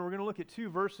look at two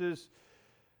verses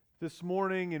this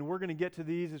morning, and we're going to get to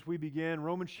these as we begin.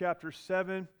 Romans chapter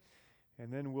 7,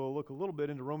 and then we'll look a little bit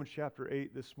into Romans chapter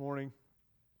 8 this morning.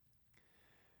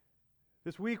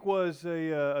 This week was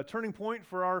a turning point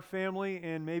for our family,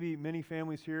 and maybe many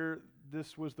families here.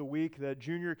 This was the week that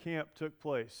junior camp took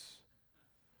place.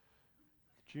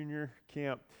 Junior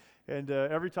camp. And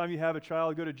every time you have a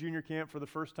child go to junior camp for the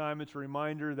first time, it's a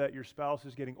reminder that your spouse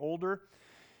is getting older.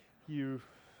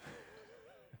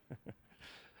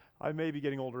 I may be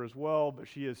getting older as well, but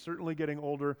she is certainly getting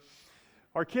older.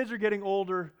 Our kids are getting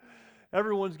older.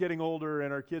 Everyone's getting older,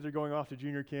 and our kids are going off to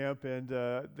junior camp, and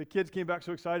the kids came back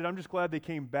so excited. I'm just glad they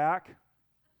came back.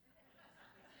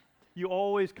 You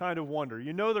always kind of wonder.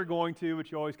 You know they're going to,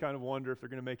 but you always kind of wonder if they're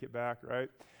going to make it back, right?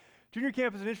 Junior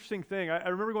camp is an interesting thing. I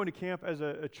remember going to camp as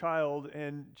a child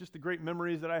and just the great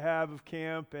memories that I have of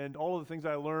camp and all of the things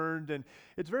I learned, and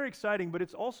it's very exciting, but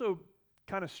it's also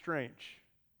kind of strange.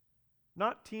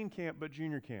 Not teen camp, but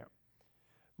junior camp.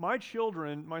 My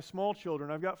children, my small children,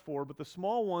 I've got 4, but the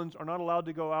small ones are not allowed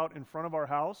to go out in front of our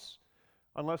house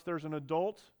unless there's an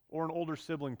adult or an older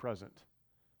sibling present.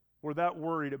 We're that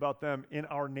worried about them in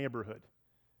our neighborhood.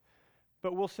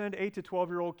 But we'll send 8 to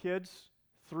 12-year-old kids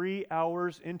 3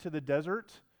 hours into the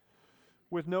desert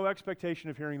with no expectation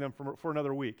of hearing them for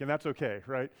another week, and that's okay,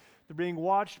 right? They're being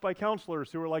watched by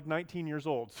counselors who are like 19 years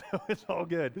old, so it's all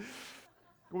good.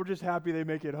 We're just happy they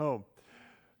make it home.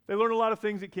 They learn a lot of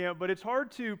things at camp, but it's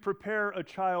hard to prepare a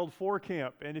child for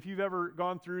camp. And if you've ever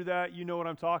gone through that, you know what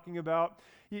I'm talking about.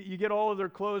 You get all of their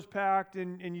clothes packed,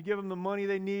 and you give them the money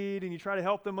they need, and you try to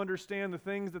help them understand the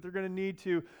things that they're going to need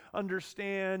to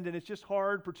understand. And it's just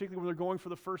hard, particularly when they're going for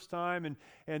the first time.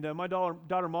 And my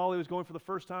daughter Molly was going for the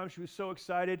first time. She was so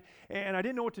excited, and I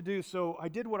didn't know what to do. So I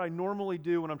did what I normally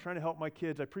do when I'm trying to help my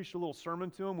kids. I preached a little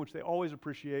sermon to them, which they always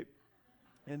appreciate,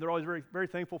 and they're always very, very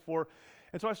thankful for.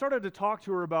 And so I started to talk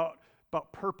to her about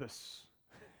purpose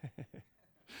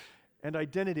and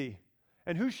identity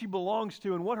and who she belongs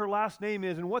to and what her last name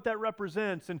is and what that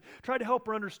represents, and tried to help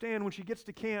her understand when she gets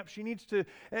to camp, she needs to,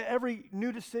 every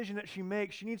new decision that she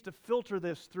makes, she needs to filter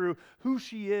this through who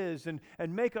she is and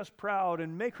make us proud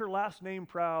and make her last name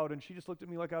proud. And she just looked at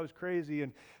me like I was crazy.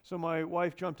 And so my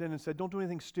wife jumped in and said, "Don't do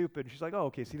anything stupid." She's like, "Oh,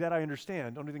 okay, see that I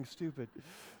understand. Don't do anything stupid."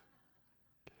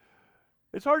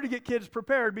 It's hard to get kids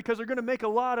prepared because they're going to make a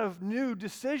lot of new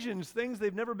decisions, things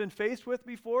they've never been faced with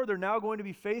before, they're now going to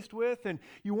be faced with, and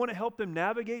you want to help them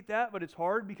navigate that, but it's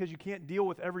hard because you can't deal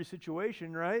with every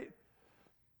situation, right?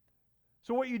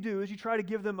 So what you do is you try to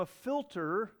give them a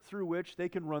filter through which they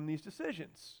can run these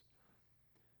decisions.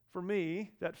 For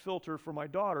me, that filter for my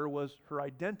daughter was her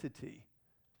identity.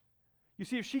 You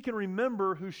see, if she can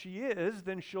remember who she is,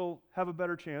 then she'll have a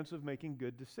better chance of making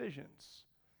good decisions.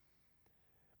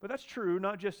 But that's true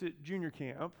not just at junior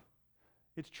camp.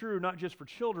 It's true not just for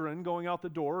children going out the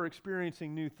door or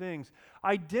experiencing new things.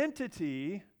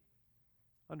 Identity,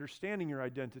 understanding your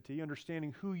identity,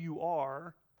 understanding who you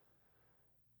are,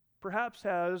 perhaps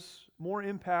has more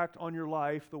impact on your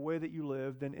life, the way that you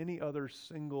live, than any other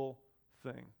single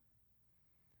thing.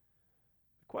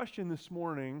 The question this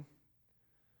morning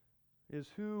is,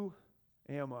 who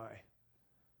am I?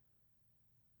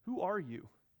 Who are you?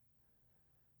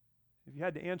 If you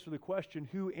had to answer the question,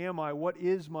 who am I? What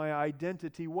is my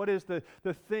identity? What is the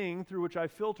thing through which I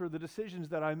filter the decisions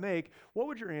that I make? What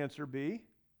would your answer be?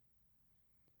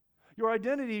 Your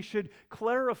identity should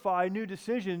clarify new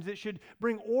decisions. It should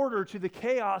bring order to the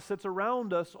chaos that's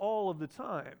around us all of the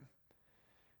time.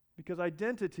 Because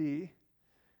identity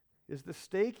is the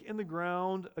stake in the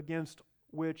ground against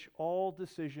which all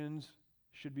decisions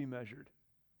should be measured.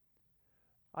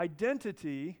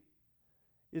 Identity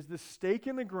is the stake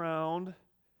in the ground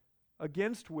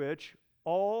against which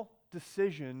all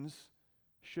decisions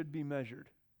should be measured.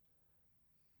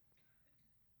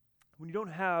 When you don't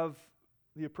have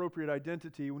the appropriate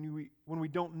identity, when we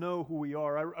don't know who we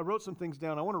are, I wrote some things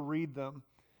down. I want to read them.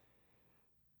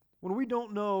 When we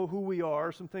don't know who we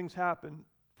are, some things happen.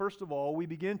 First of all, we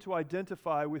begin to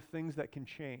identify with things that can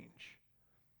change.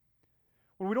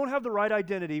 When we don't have the right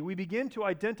identity, we begin to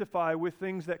identify with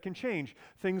things that can change.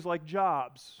 Things like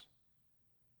jobs,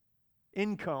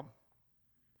 income,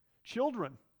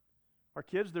 children. Our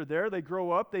kids, they're there, they grow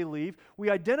up, they leave.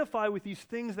 We identify with these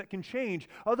things that can change,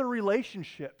 other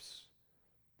relationships.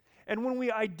 And when we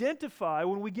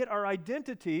get our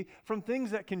identity from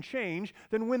things that can change,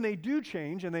 then when they do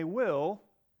change, and they will,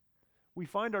 we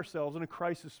find ourselves in a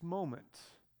crisis moment.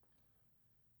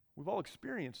 We've all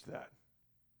experienced that.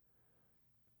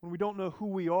 When we don't know who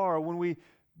we are, when we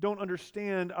don't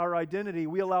understand our identity,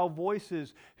 we allow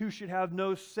voices who should have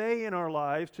no say in our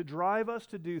lives to drive us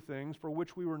to do things for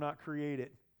which we were not created.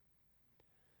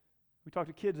 We talk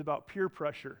to kids about peer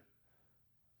pressure.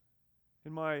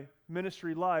 In my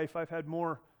ministry life, I've had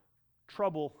more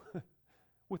trouble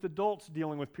with adults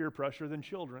dealing with peer pressure than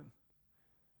children.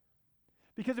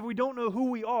 Because if we don't know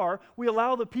who we are, we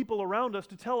allow the people around us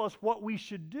to tell us what we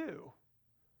should do.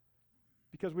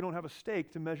 Because we don't have a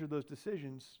stake to measure those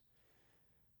decisions,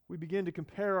 we begin to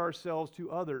compare ourselves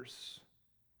to others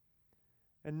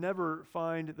and never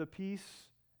find the peace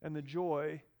and the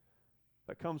joy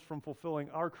that comes from fulfilling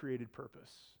our created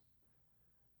purpose.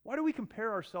 Why do we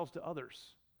compare ourselves to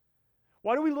others?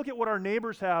 Why do we look at what our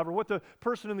neighbors have or what the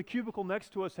person in the cubicle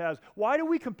next to us has? Why do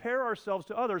we compare ourselves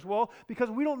to others? Well, because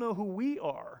we don't know who we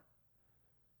are.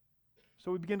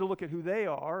 So we begin to look at who they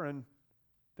are, and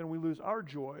then we lose our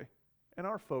joy and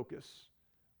our focus.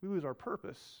 We lose our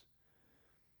purpose.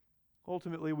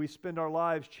 Ultimately, we spend our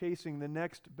lives chasing the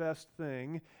next best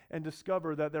thing and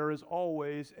discover that there is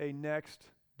always a next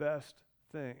best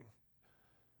thing.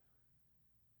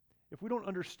 If we don't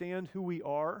understand who we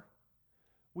are,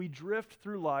 we drift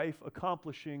through life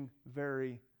accomplishing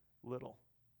very little.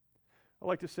 I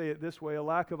like to say it this way: a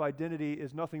lack of identity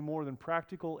is nothing more than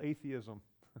practical atheism.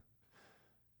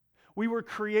 We were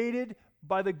created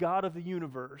by the God of the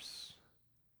universe,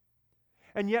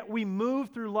 and yet we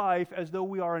move through life as though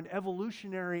we are an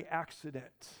evolutionary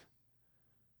accident.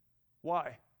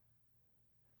 Why?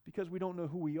 Because we don't know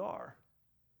who we are.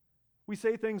 We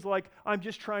say things like, I'm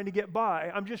just trying to get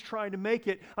by. I'm just trying to make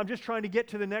it. I'm just trying to get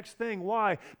to the next thing.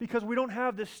 Why? Because we don't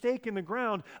have the stake in the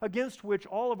ground against which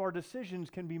all of our decisions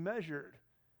can be measured.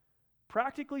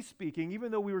 Practically speaking,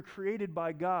 even though we were created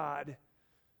by God,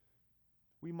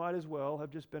 we might as well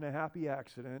have just been a happy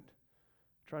accident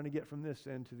trying to get from this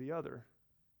end to the other.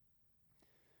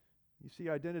 You see,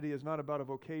 identity is not about a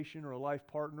vocation or a life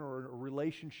partner or a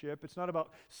relationship. It's not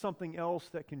about something else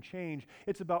that can change.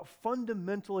 It's about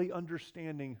fundamentally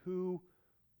understanding who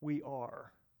we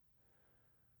are.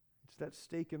 It's that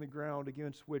stake in the ground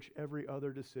against which every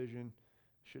other decision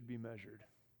should be measured.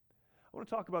 I want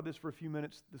to talk about this for a few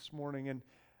minutes this morning, and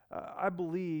I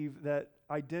believe that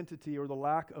identity, or the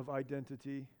lack of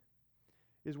identity,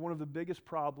 is one of the biggest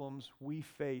problems we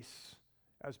face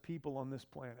as people on this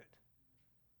planet.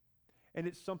 And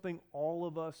it's something all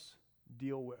of us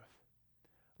deal with.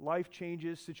 Life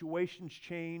changes, situations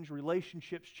change,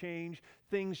 relationships change,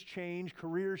 things change,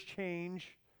 careers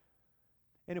change.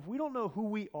 And if we don't know who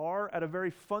we are at a very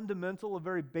fundamental, a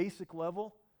very basic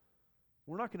level,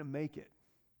 we're not going to make it.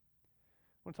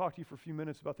 I want to talk to you for a few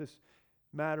minutes about this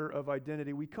matter of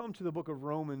identity. We come to the book of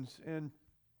Romans, and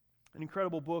an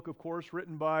incredible book, of course,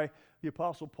 written by the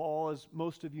Apostle Paul, as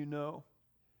most of you know.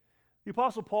 The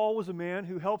Apostle Paul was a man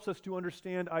who helps us to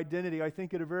understand identity, I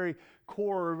think, at a very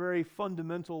core, or very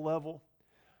fundamental level.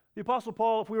 The Apostle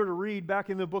Paul, if we were to read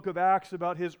back in the book of Acts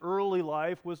about his early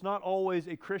life, was not always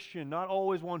a Christian, not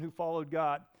always one who followed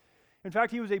God. In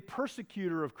fact, he was a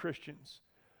persecutor of Christians.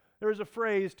 There is a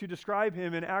phrase to describe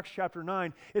him in Acts chapter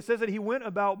 9. It says that he went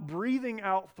about breathing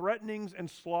out threatenings and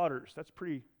slaughters. That's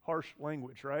pretty harsh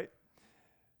language, right?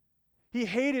 He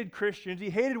hated Christians. He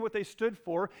hated what they stood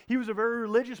for. He was a very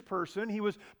religious person. He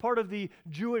was part of the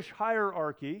Jewish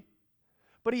hierarchy.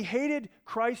 But he hated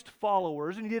Christ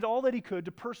followers, and he did all that he could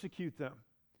to persecute them.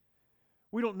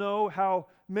 We don't know how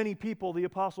many people the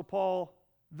Apostle Paul,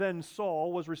 then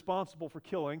Saul, was responsible for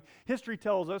killing. History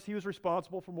tells us he was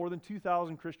responsible for more than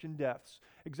 2,000 Christian deaths.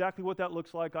 Exactly what that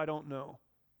looks like, I don't know.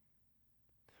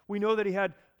 We know that he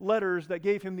had letters that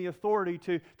gave him the authority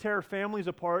to tear families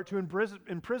apart, to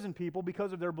imprison people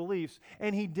because of their beliefs,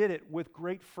 and he did it with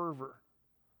great fervor.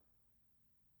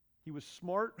 He was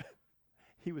smart,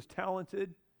 he was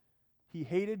talented, he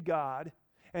hated God,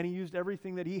 and he used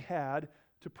everything that he had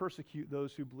to persecute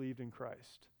those who believed in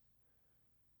Christ.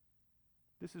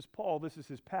 This is Paul, this is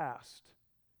his past.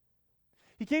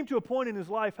 He came to a point in his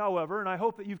life, however, and I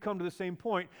hope that you've come to the same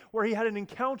point, where he had an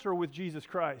encounter with Jesus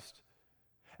Christ.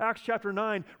 Acts chapter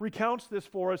 9 recounts this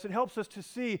for us. It helps us to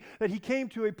see that he came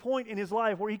to a point in his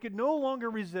life where he could no longer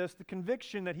resist the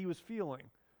conviction that he was feeling.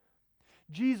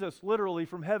 Jesus, literally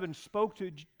from heaven, spoke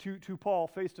to Paul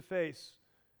face to face.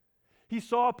 He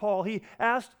saw Paul. He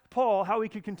asked Paul how he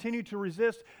could continue to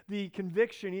resist the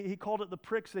conviction. He called it the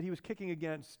pricks that he was kicking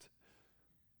against.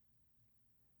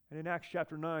 And in Acts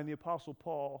chapter 9, the Apostle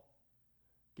Paul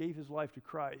gave his life to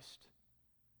Christ.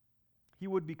 He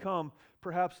would become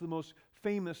perhaps the most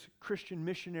famous Christian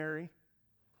missionary,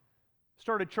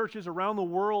 started churches around the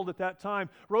world at that time,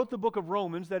 wrote the book of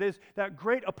Romans, that is, that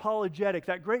great apologetic,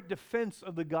 that great defense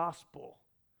of the gospel.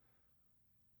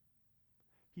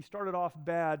 He started off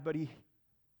bad, but he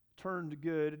turned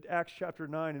good. Acts chapter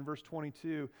 9 and verse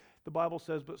 22, the Bible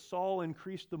says, "But Saul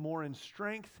increased the more in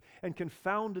strength and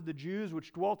confounded the Jews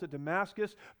which dwelt at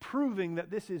Damascus, proving that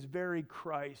this is very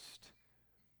Christ."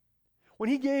 When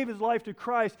he gave his life to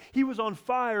Christ, he was on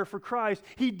fire for Christ.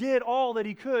 He did all that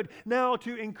he could now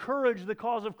to encourage the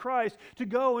cause of Christ, to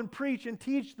go and preach and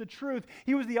teach the truth.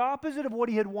 He was the opposite of what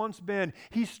he had once been.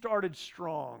 He started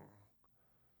strong.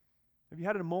 Have you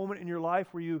had a moment in your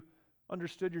life where you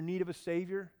understood your need of a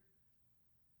Savior?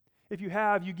 If you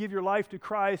have, you give your life to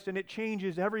Christ and it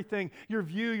changes everything. Your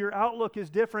view, your outlook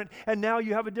is different, and now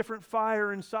you have a different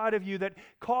fire inside of you that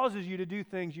causes you to do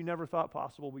things you never thought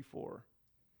possible before.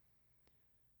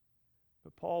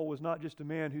 But Paul was not just a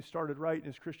man who started right in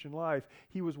his Christian life.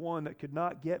 He was one that could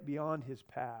not get beyond his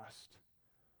past.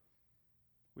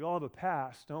 We all have a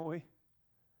past, don't we?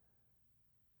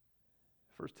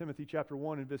 1 Timothy chapter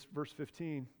 1 and verse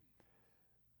 15.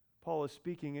 Paul is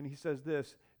speaking and he says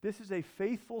this, "This is a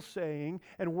faithful saying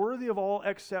and worthy of all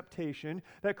acceptation,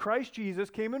 that Christ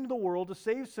Jesus came into the world to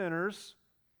save sinners,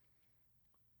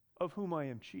 of whom I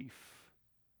am chief."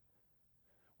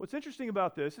 What's interesting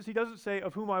about this is he doesn't say,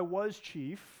 "of whom I was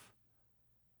chief."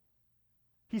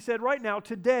 He said, right now,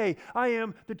 today, I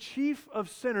am the chief of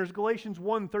sinners, Galatians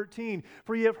 1:13.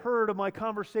 "For ye have heard of my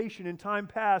conversation in time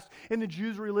past in the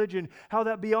Jews' religion, how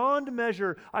that beyond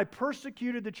measure I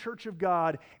persecuted the church of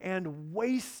God and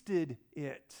wasted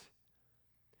it."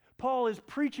 Paul is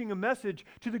preaching a message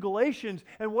to the Galatians,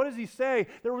 and what does he say?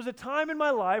 There was a time in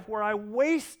my life where I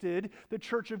wasted the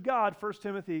church of God, 1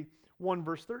 Timothy 1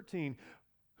 verse 13.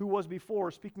 "Who was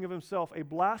before," speaking of himself, "a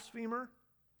blasphemer,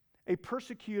 a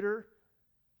persecutor,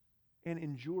 and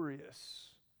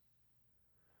injurious."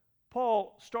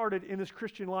 Paul started in his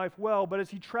Christian life well, but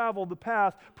as he traveled the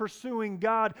path pursuing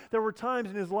God, there were times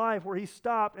in his life where he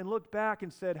stopped and looked back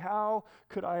and said, "How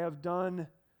could I have done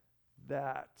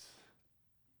that?"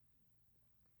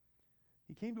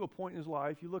 He came to a point in his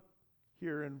life, you look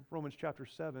here in Romans chapter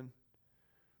 7,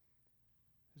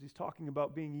 as he's talking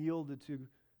about being yielded to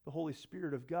the Holy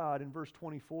Spirit of God. In verse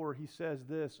 24, he says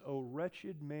this, "O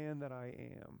wretched man that I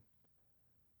am,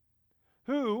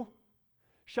 who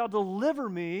shall deliver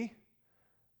me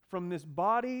from this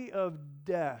body of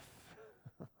death?"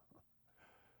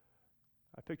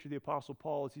 I picture the Apostle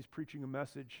Paul as he's preaching a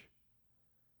message.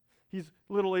 He's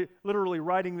literally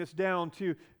writing this down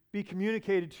to be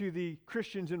communicated to the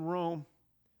Christians in Rome.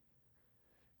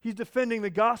 He's defending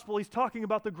the gospel. He's talking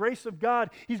about the grace of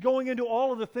God. He's going into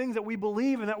all of the things that we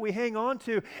believe and that we hang on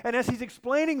to. And as he's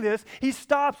explaining this, he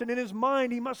stops, and in his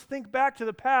mind, he must think back to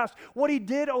the past, what he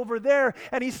did over there.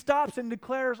 And he stops and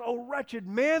declares, "O wretched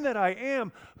man that I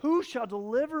am, who shall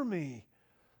deliver me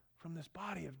from this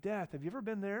body of death?" Have you ever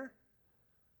been there?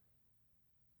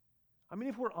 I mean,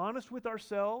 if we're honest with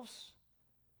ourselves,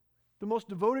 the most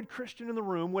devoted Christian in the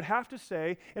room would have to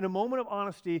say, in a moment of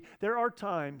honesty, there are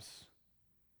times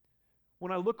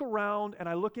when I look around and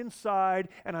I look inside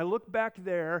and I look back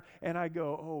there and I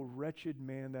go, "Oh, wretched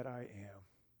man that I am."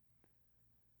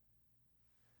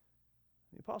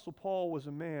 The Apostle Paul was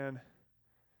a man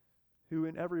who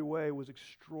in every way was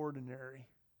extraordinary.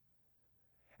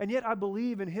 And yet I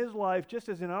believe in his life, just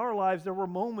as in our lives, there were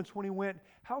moments when he went,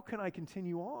 "How can I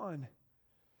continue on?"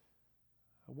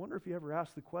 I wonder if you ever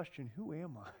asked the question, who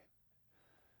am I?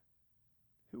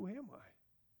 Who am I?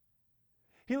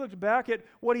 He looked back at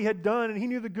what he had done, and he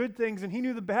knew the good things, and he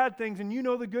knew the bad things, and you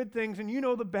know the good things, and you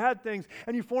know the bad things,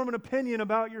 and you form an opinion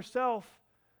about yourself.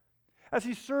 As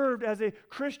he served as a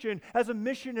Christian, as a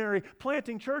missionary,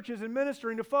 planting churches and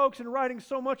ministering to folks and writing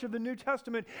so much of the New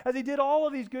Testament, as he did all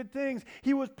of these good things,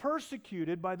 he was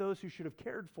persecuted by those who should have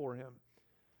cared for him.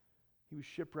 He was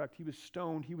shipwrecked, he was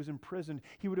stoned, he was imprisoned,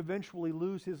 he would eventually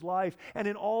lose his life. And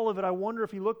in all of it, I wonder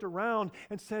if he looked around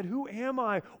and said, "Who am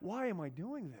I? Why am I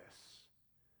doing this?"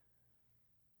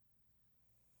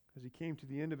 As he came to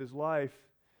the end of his life,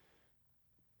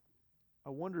 I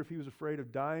wonder if he was afraid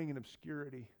of dying in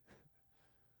obscurity.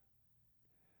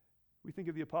 We think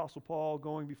of the Apostle Paul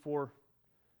going before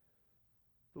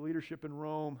the leadership in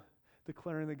Rome,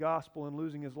 declaring the gospel and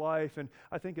losing his life. And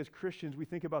I think as Christians, we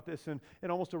think about this in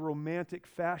almost a romantic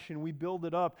fashion. We build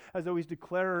it up as though he's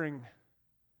declaring.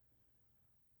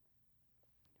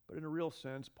 But in a real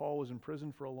sense, Paul was in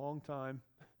prison for a long time,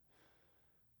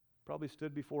 probably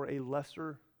stood before a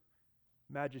lesser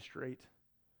magistrate,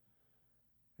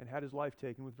 and had his life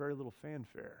taken with very little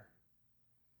fanfare.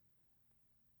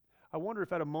 I wonder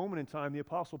if at a moment in time the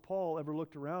Apostle Paul ever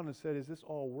looked around and said, "Is this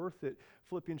all worth it?"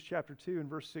 Philippians chapter 2 and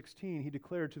verse 16, he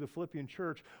declared to the Philippian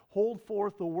church, "Hold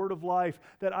forth the word of life,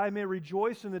 that I may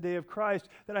rejoice in the day of Christ,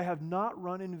 that I have not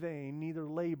run in vain, neither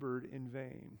labored in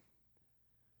vain."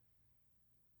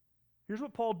 Here's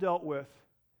what Paul dealt with.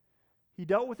 He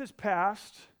dealt with his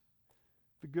past,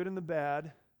 the good and the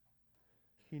bad.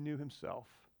 He knew himself.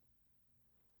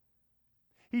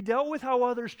 He dealt with how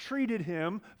others treated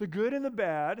him, the good and the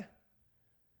bad.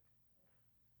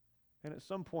 And at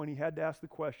some point, he had to ask the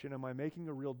question, am I making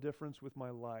a real difference with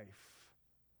my life?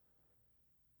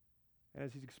 And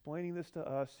as he's explaining this to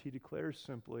us, he declares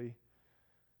simply,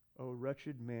 "O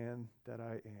wretched man that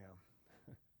I am."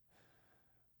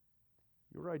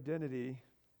 Your identity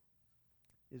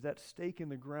is that stake in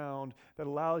the ground that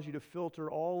allows you to filter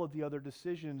all of the other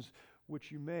decisions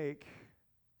which you make.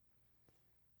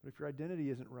 But if your identity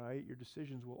isn't right, your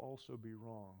decisions will also be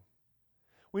wrong.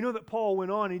 We know that Paul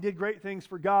went on, he did great things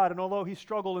for God, and although he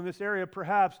struggled in this area,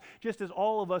 perhaps just as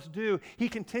all of us do, he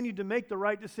continued to make the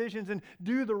right decisions and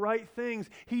do the right things.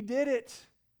 He did it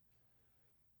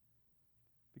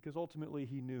because ultimately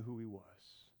he knew who he was.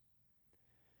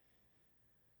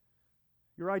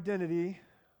 Your identity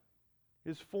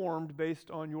is formed based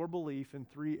on your belief in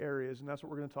three areas, and that's what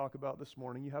we're going to talk about this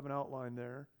morning. You have an outline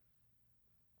there.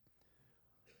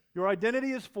 Your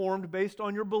identity is formed based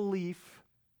on your belief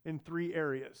in three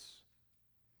areas.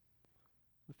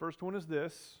 The first one is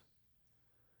this: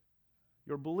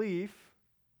 your belief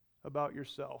about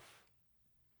yourself.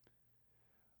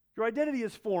 Your identity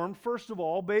is formed, first of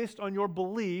all, based on your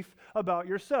belief about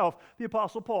yourself. The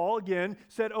Apostle Paul, again,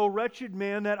 said, "O wretched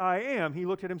man that I am." He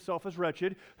looked at himself as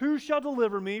wretched. "Who shall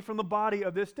deliver me from the body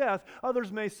of this death?"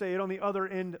 Others may say it on the other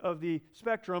end of the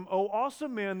spectrum, "O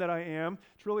awesome man that I am."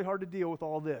 It's really hard to deal with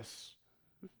all this.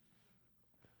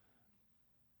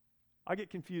 I get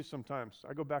confused sometimes.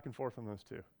 I go back and forth on those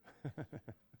two.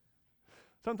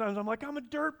 Sometimes I'm like, I'm a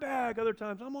dirtbag. Other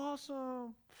times, I'm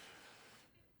awesome.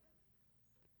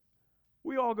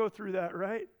 We all go through that,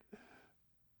 right?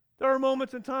 There are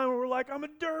moments in time where we're like, I'm a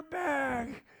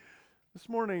dirtbag. This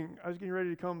morning, I was getting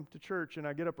ready to come to church, and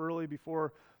I get up early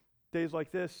before days like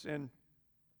this, and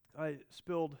I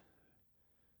spilled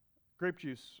grape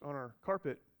juice on our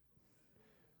carpet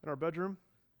in our bedroom.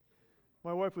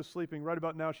 My wife was sleeping. Right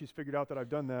about now, she's figured out that I've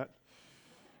done that.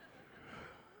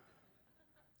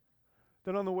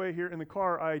 Then on the way here in the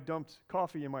car, I dumped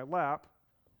coffee in my lap.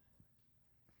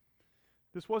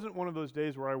 This wasn't one of those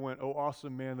days where I went, "Oh,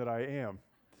 awesome man that I am."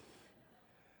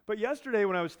 But yesterday,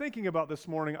 when I was thinking about this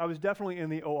morning, I was definitely in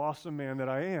the "oh, awesome man that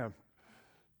I am."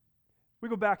 We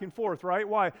go back and forth, right?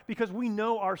 Why? Because we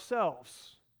know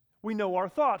ourselves. We know our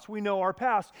thoughts. We know our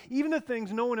past, even the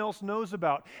things no one else knows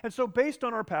about. And so based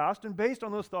on our past and based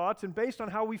on those thoughts and based on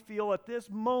how we feel at this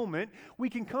moment, we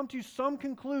can come to some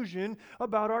conclusion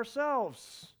about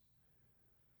ourselves.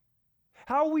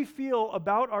 How we feel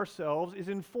about ourselves is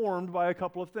informed by a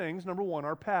couple of things. Number one,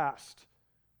 our past.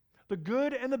 The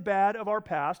good and the bad of our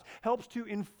past helps to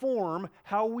inform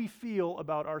how we feel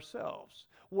about ourselves.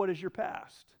 What is your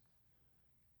past?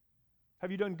 Have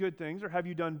you done good things or have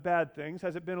you done bad things?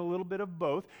 Has it been a little bit of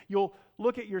both? You'll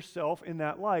look at yourself in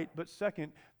that light. But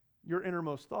second, your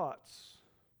innermost thoughts.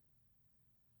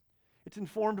 It's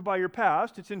informed by your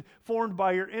past. It's informed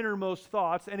by your innermost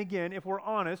thoughts. And again, if we're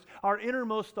honest, our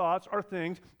innermost thoughts are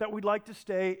things that we'd like to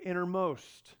stay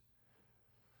innermost.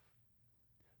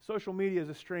 Social media is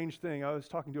a strange thing. I was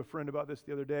talking to a friend about this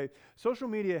the other day. Social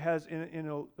media has, in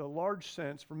a large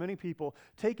sense, for many people,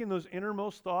 taken those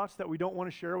innermost thoughts that we don't want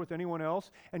to share with anyone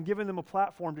else and given them a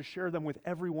platform to share them with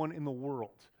everyone in the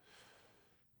world.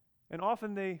 And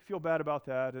often they feel bad about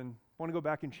that and want to go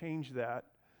back and change that.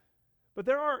 But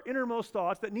there are innermost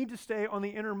thoughts that need to stay on the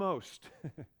innermost.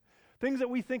 Things that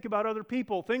we think about other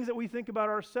people, things that we think about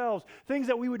ourselves, things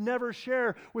that we would never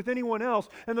share with anyone else.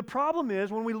 And the problem is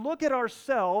when we look at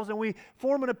ourselves and we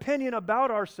form an opinion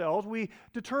about ourselves, we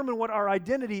determine what our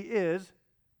identity is,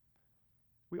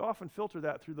 we often filter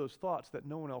that through those thoughts that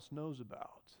no one else knows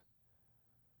about.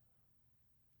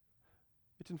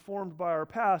 It's informed by our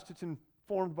past, it's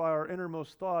informed by our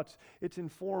innermost thoughts, it's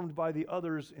informed by the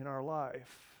others in our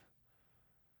life.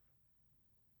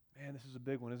 Man, this is a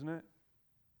big one, isn't it?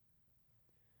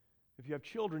 If you have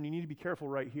children, you need to be careful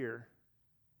right here.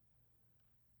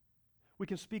 We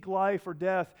can speak life or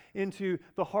death into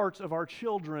the hearts of our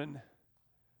children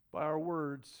by our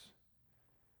words.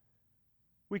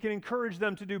 We can encourage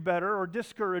them to do better or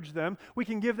discourage them. We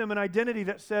can give them an identity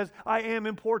that says, I am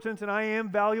important and I am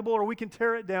valuable, or we can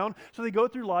tear it down so they go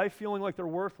through life feeling like they're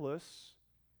worthless.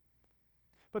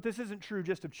 But this isn't true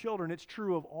just of children, it's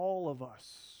true of all of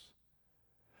us.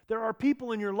 There are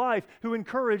people in your life who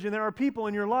encourage, and there are people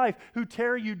in your life who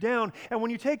tear you down. And when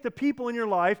you take the people in your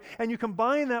life and you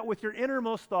combine that with your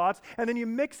innermost thoughts, and then you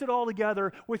mix it all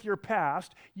together with your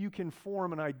past, you can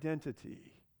form an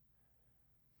identity.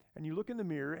 and you look in the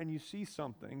mirror and you see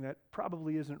something that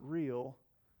probably isn't real,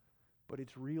 but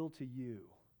it's real to you.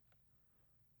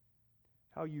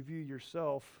 How you view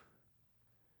yourself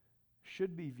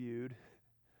should be viewed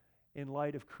in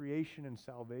light of creation and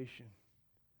salvation.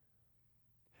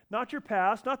 Not your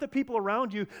past, not the people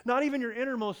around you, not even your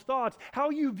innermost thoughts. How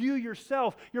you view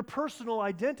yourself, your personal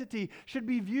identity, should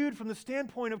be viewed from the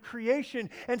standpoint of creation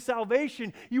and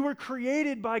salvation. You were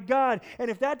created by God,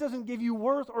 and if that doesn't give you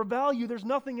worth or value, there's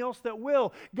nothing else that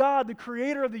will. God, the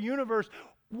creator of the universe,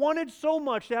 wanted so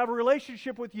much to have a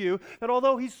relationship with you that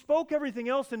although he spoke everything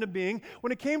else into being,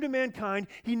 when it came to mankind,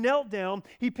 he knelt down,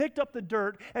 he picked up the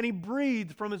dirt, and he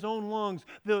breathed from his own lungs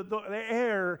the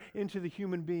air into the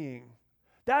human being.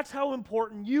 That's how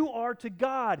important you are to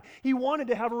God. He wanted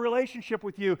to have a relationship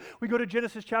with you. We go to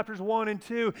Genesis chapters 1 and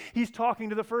 2. He's talking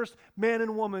to the first man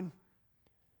and woman.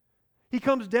 He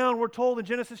comes down, we're told in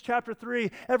Genesis chapter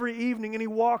 3, every evening, and he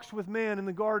walks with man in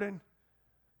the garden.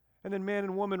 And then man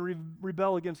and woman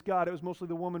rebel against God. It was mostly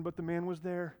the woman, but the man was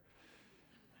there.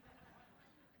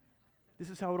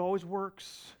 This is how it always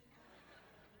works.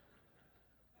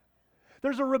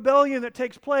 There's a rebellion that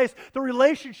takes place. The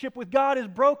relationship with God is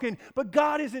broken, but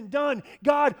God isn't done.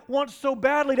 God wants so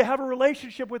badly to have a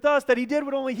relationship with us that he did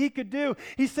what only he could do.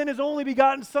 He sent his only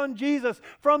begotten Son, Jesus,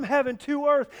 from heaven to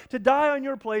earth to die on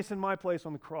your place and my place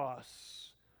on the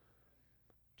cross.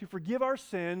 To forgive our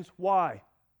sins. Why?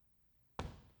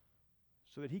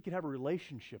 So that he could have a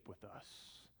relationship with us.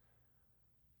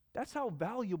 That's how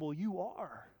valuable you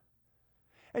are.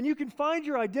 And you can find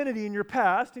your identity in your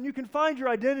past, and you can find your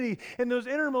identity in those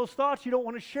innermost thoughts you don't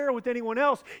want to share with anyone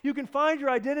else. You can find your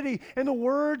identity in the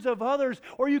words of others,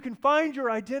 or you can find your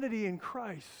identity in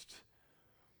Christ,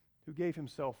 who gave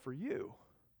himself for you.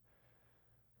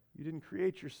 You didn't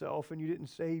create yourself, and you didn't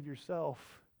save yourself,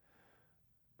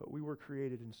 but we were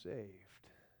created and saved.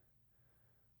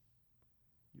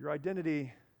 Your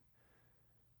identity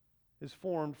is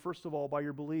formed, first of all, by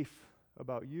your belief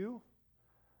about you.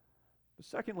 But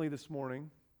secondly, this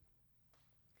morning,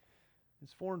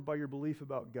 it's formed by your belief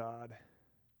about God.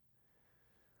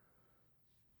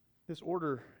 This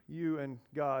order, you and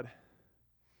God,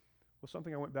 was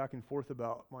something I went back and forth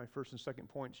about. My first and second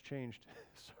points changed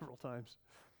several times.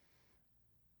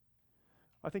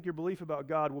 I think your belief about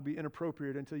God will be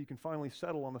inappropriate until you can finally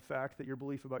settle on the fact that your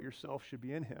belief about yourself should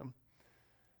be in him.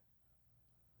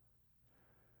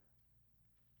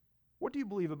 What do you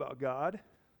believe about God?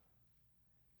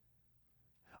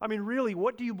 I mean, really,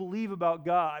 what do you believe about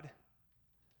God?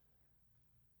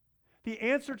 The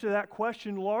answer to that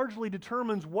question largely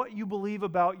determines what you believe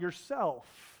about yourself.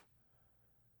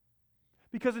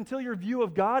 Because until your view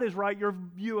of God is right, your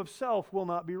view of self will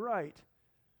not be right.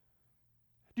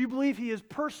 Do you believe he is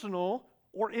personal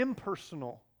or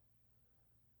impersonal?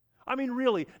 I mean,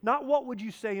 really, not what would you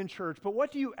say in church, but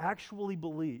what do you actually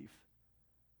believe?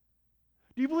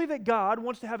 Do you believe that God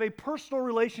wants to have a personal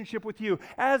relationship with you,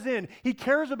 as in, he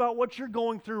cares about what you're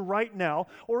going through right now,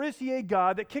 or is he a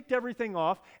God that kicked everything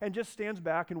off and just stands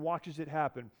back and watches it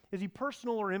happen? Is he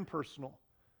personal or impersonal?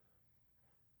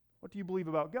 What do you believe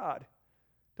about God?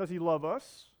 Does he love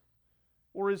us,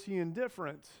 or is he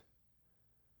indifferent?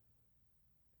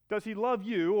 Does he love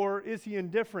you, or is he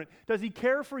indifferent? Does he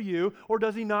care for you, or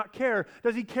does he not care?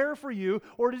 Does he care for you,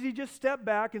 or does he just step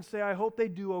back and say, I hope they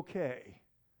do okay?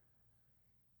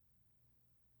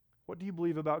 What do you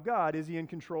believe about God? Is he in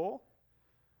control?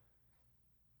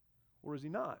 Or is he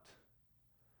not?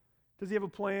 Does he have a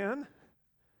plan?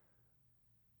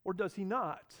 Or does he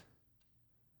not?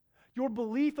 Your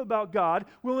belief about God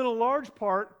will in a large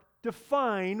part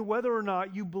define whether or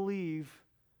not you believe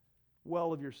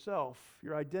well of yourself.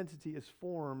 Your identity is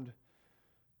formed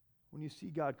when you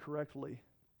see God correctly.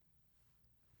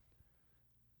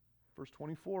 Verse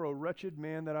 24, O wretched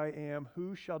man that I am,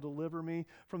 who shall deliver me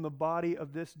from the body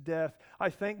of this death? I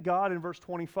thank God in verse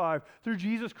 25, through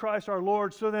Jesus Christ our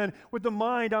Lord. So then, with the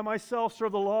mind I myself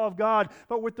serve the law of God,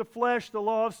 but with the flesh the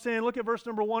law of sin. Look at verse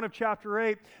number 1 of chapter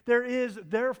 8. There is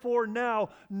therefore now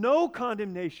no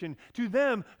condemnation to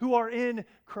them who are in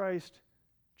Christ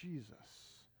Jesus,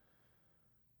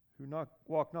 who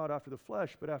walk not after the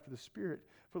flesh, but after the Spirit.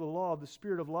 For the law of the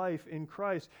Spirit of life in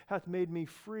Christ hath made me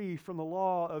free from the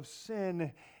law of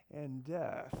sin and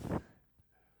death.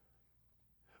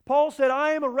 Paul said,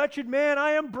 I am a wretched man.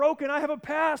 I am broken. I have a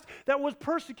past that was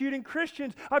persecuting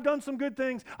Christians. I've done some good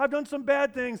things. I've done some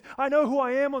bad things. I know who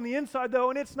I am on the inside, though,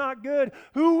 and it's not good.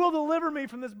 Who will deliver me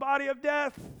from this body of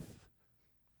death?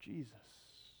 Jesus.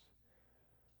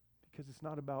 Because it's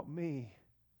not about me.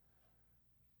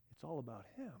 It's all about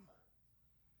him.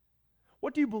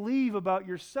 What do you believe about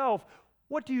yourself?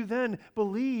 What do you then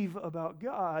believe about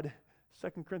God?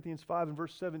 2 Corinthians 5 and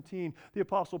verse 17, the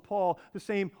Apostle Paul, the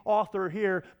same author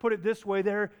here, put it this way,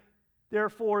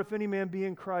 therefore, if any man be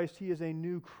in Christ, he is a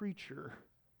new creature.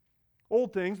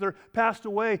 Old things, they're passed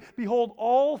away. Behold,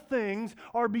 all things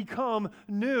are become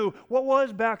new. What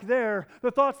was back there,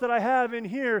 the thoughts that I have in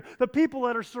here, the people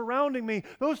that are surrounding me,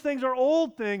 those things are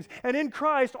old things. And in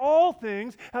Christ, all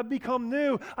things have become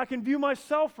new. I can view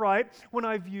myself right when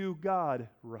I view God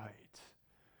right.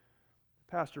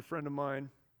 A pastor friend of mine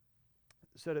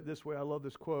said it this way. I love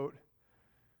this quote.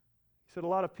 He said, a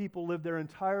lot of people live their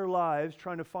entire lives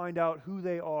trying to find out who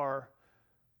they are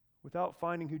without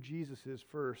finding who Jesus is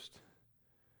first.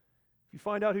 If you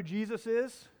find out who Jesus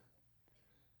is,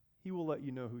 He will let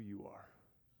you know who you are.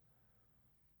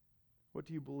 What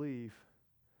do you believe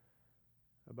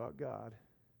about God?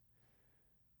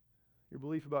 Your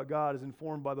belief about God is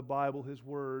informed by the Bible, His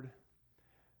Word.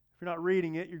 If you're not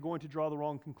reading it, you're going to draw the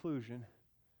wrong conclusion.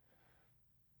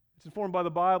 It's informed by the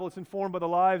Bible. It's informed by the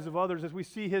lives of others. As we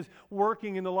see His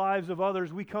working in the lives of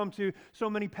others, we come to so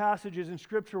many passages in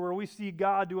Scripture where we see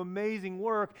God do amazing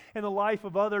work in the life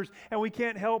of others, and we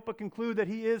can't help but conclude that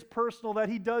He is personal, that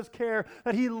He does care,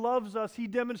 that He loves us. He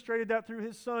demonstrated that through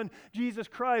His Son, Jesus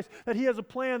Christ, that He has a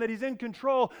plan, that He's in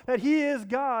control, that He is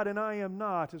God and I am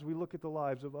not, as we look at the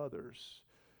lives of others.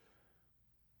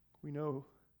 We know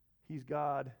He's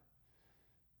God.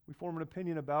 We form an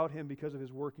opinion about Him because of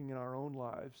His working in our own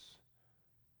lives.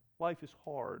 Life is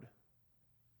hard.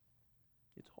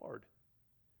 It's hard.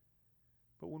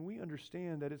 But when we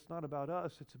understand that it's not about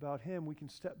us, it's about Him, we can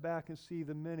step back and see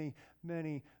the many,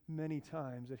 many, many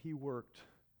times that He worked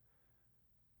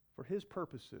for His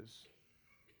purposes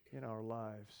in our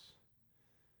lives.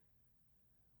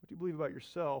 What do you believe about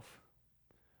yourself?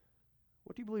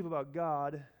 What do you believe about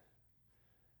God?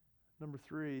 Number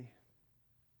 3.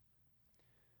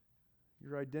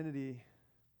 Your identity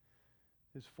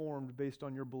is formed based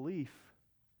on your belief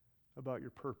about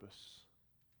your purpose.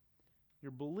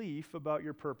 Your belief about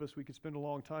your purpose. We could spend a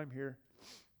long time here.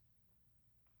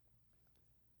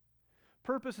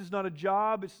 Purpose is not a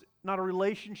job. It's not a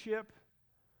relationship.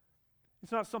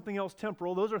 It's not something else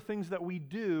temporal. Those are things that we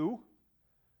do.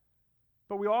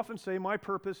 But we often say, my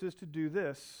purpose is to do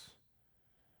this.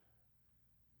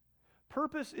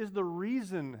 Purpose is the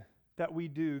reason that we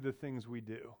do the things we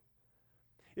do.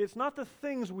 It's not the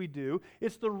things we do,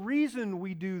 it's the reason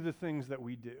we do the things that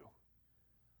we do.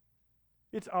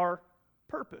 It's our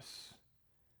purpose.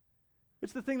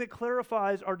 It's the thing that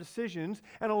clarifies our decisions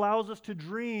and allows us to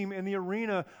dream in the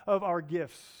arena of our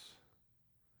gifts.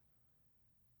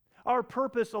 Our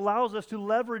purpose allows us to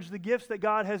leverage the gifts that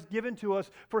God has given to us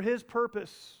for His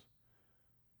purpose.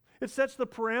 It sets the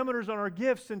parameters on our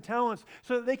gifts and talents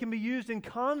so that they can be used in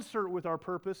concert with our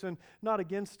purpose and not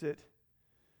against it.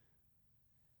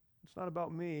 It's not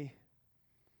about me.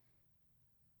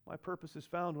 My purpose is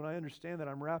found when I understand that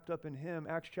I'm wrapped up in Him.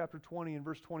 Acts chapter 20 and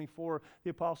verse 24,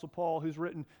 the Apostle Paul, who's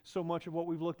written so much of what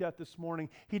we've looked at this morning,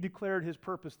 he declared his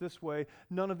purpose this way: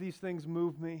 none of these things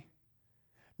move me.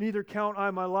 Neither count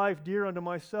I my life dear unto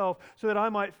myself, so that I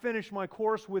might finish my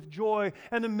course with joy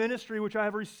and the ministry which I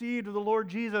have received of the Lord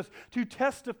Jesus to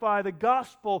testify the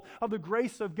gospel of the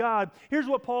grace of God. Here's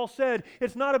what Paul said: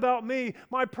 it's not about me.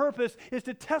 My purpose is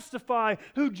to testify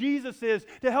who Jesus is,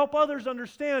 to help others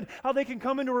understand how they can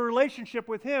come into a relationship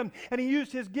with Him. And he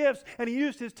used his gifts, and he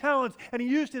used his talents, and he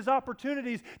used his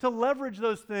opportunities to leverage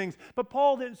those things. But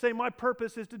Paul didn't say, my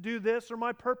purpose is to do this, or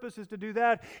my purpose is to do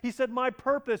that. He said, my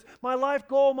purpose, my life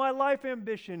goal, my life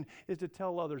ambition is to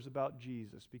tell others about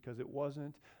Jesus, because it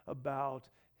wasn't about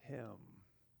Him.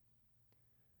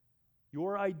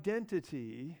 Your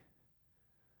identity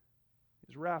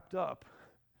is wrapped up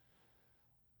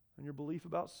in your belief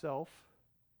about self,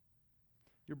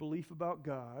 your belief about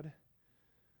God,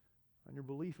 and your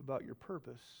belief about your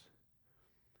purpose.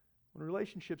 When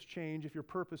relationships change, if your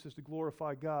purpose is to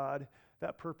glorify God,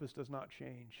 that purpose does not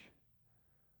change.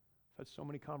 I've had so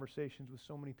many conversations with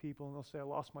so many people, and they'll say, I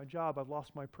lost my job, I've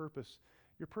lost my purpose.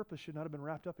 Your purpose should not have been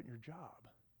wrapped up in your job.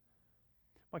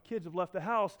 My kids have left the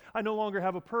house, I no longer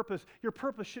have a purpose. Your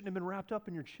purpose shouldn't have been wrapped up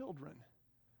in your children.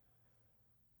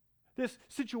 This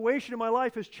situation in my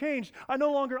life has changed. I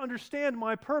no longer understand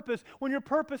my purpose. When your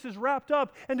purpose is wrapped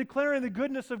up in declaring the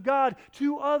goodness of God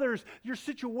to others, your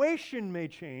situation may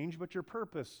change, but your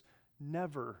purpose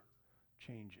never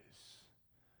changes.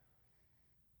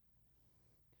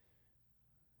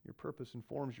 Your purpose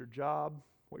informs your job,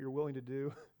 what you're willing to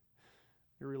do,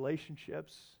 your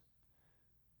relationships.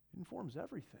 It informs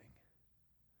everything.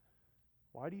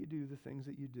 Why do you do the things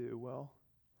that you do? Well,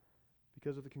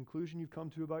 because of the conclusion you've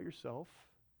come to about yourself,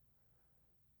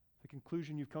 the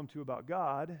conclusion you've come to about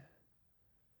God,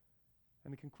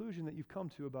 and the conclusion that you've come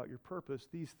to about your purpose,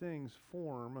 these things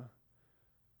form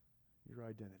your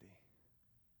identity.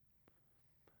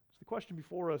 So the question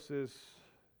before us is,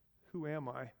 who am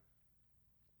I?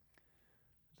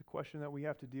 It's a question that we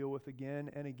have to deal with again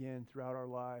and again throughout our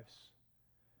lives.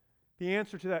 The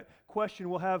answer to that question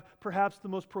will have perhaps the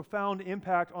most profound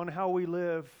impact on how we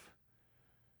live.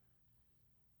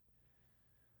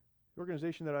 The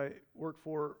organization that I work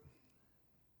for,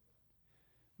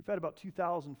 we've had about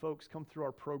 2,000 folks come through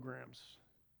our programs.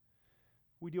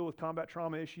 We deal with combat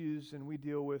trauma issues, and we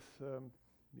deal with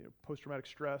post-traumatic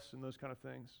stress and those kind of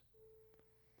things.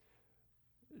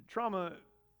 Trauma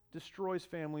destroys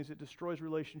families, it destroys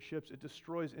relationships, it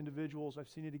destroys individuals. I've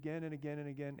seen it again and again and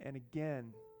again and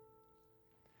again.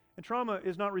 And trauma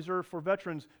is not reserved for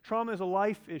veterans. Trauma is a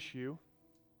life issue.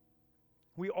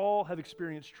 We all have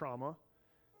experienced trauma.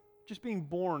 Just being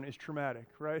born is traumatic,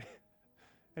 right?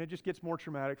 And it just gets more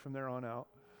traumatic from there on out.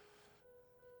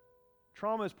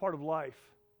 Trauma is part of life.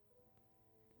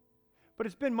 But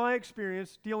it's been my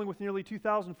experience dealing with nearly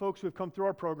 2,000 folks who have come through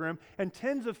our program and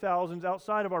tens of thousands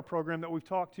outside of our program that we've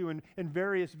talked to in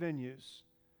various venues,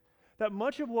 that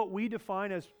much of what we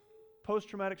define as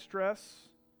post-traumatic stress,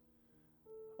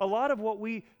 a lot of what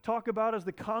we talk about as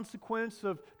the consequence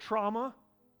of trauma,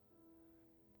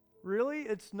 really,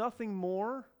 it's nothing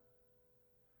more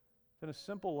than a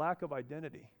simple lack of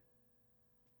identity.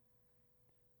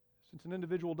 Since an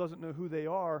individual doesn't know who they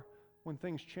are when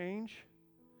things change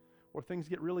or things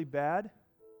get really bad,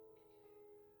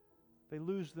 they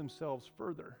lose themselves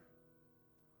further.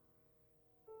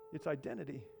 It's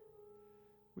identity.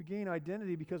 We gain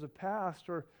identity because of past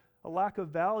or a lack of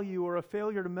value or a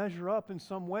failure to measure up in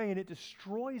some way, and it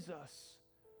destroys us.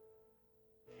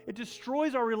 It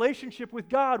destroys our relationship with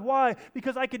God. Why?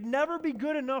 Because I could never be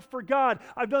good enough for God.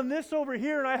 I've done this over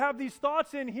here and I have these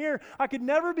thoughts in here. I could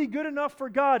never be good enough for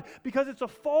God because it's a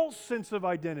false sense of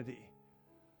identity.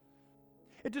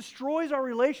 It destroys our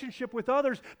relationship with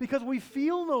others because we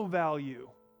feel no value.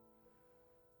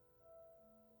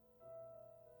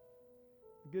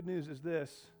 The good news is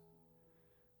this.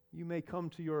 You may come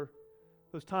to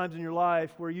those times in your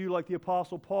life where you, like the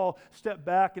Apostle Paul, step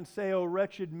back and say, "O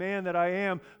wretched man that I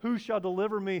am, who shall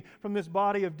deliver me from this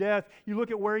body of death?" You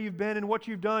look at where you've been and what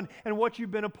you've done and what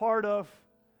you've been a part of.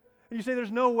 And you say,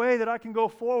 "There's no way that I can go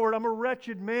forward. I'm a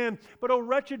wretched man." But "O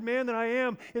wretched man that I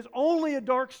am" is only a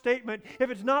dark statement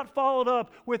if it's not followed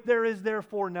up with "there is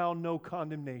therefore now no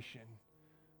condemnation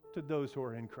to those who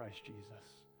are in Christ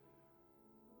Jesus."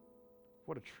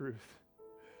 What a truth.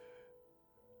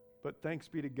 But thanks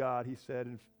be to God, he said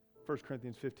in 1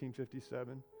 Corinthians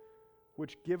 15:57,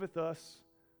 which giveth us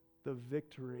the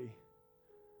victory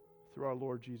through our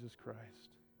Lord Jesus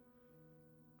Christ.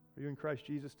 Are you in Christ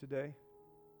Jesus today?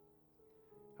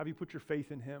 Have you put your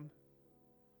faith in him?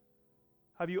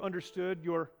 Have you understood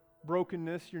your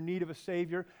brokenness, your need of a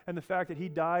Savior, and the fact that he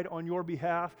died on your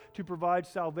behalf to provide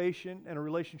salvation and a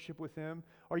relationship with him?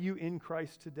 Are you in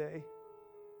Christ today?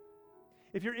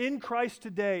 If you're in Christ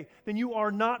today, then you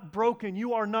are not broken,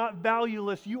 you are not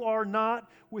valueless, you are not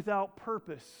without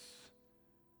purpose.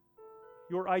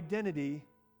 Your identity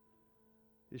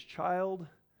is child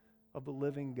of the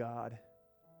living God,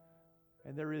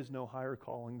 and there is no higher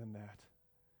calling than that.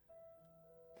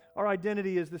 Our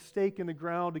identity is the stake in the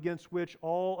ground against which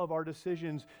all of our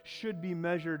decisions should be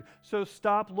measured. So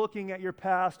stop looking at your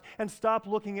past and stop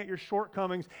looking at your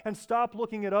shortcomings and stop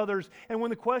looking at others. And when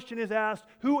the question is asked,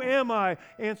 "Who am I?"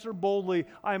 answer boldly,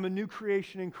 "I am a new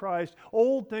creation in Christ.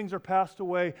 Old things are passed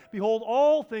away. Behold,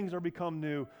 all things are become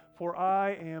new. For I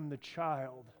am the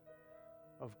child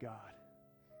of God."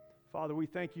 Father, we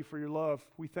thank you for your love.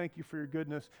 We thank you for your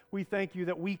goodness. We thank you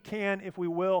that we can, if we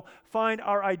will, find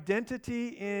our identity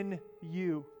in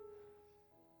you.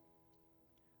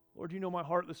 Lord, you know my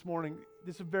heart this morning.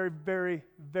 This is a very, very,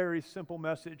 very simple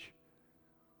message.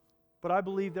 But I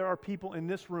believe there are people in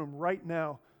this room right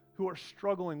now who are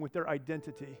struggling with their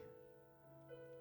identity.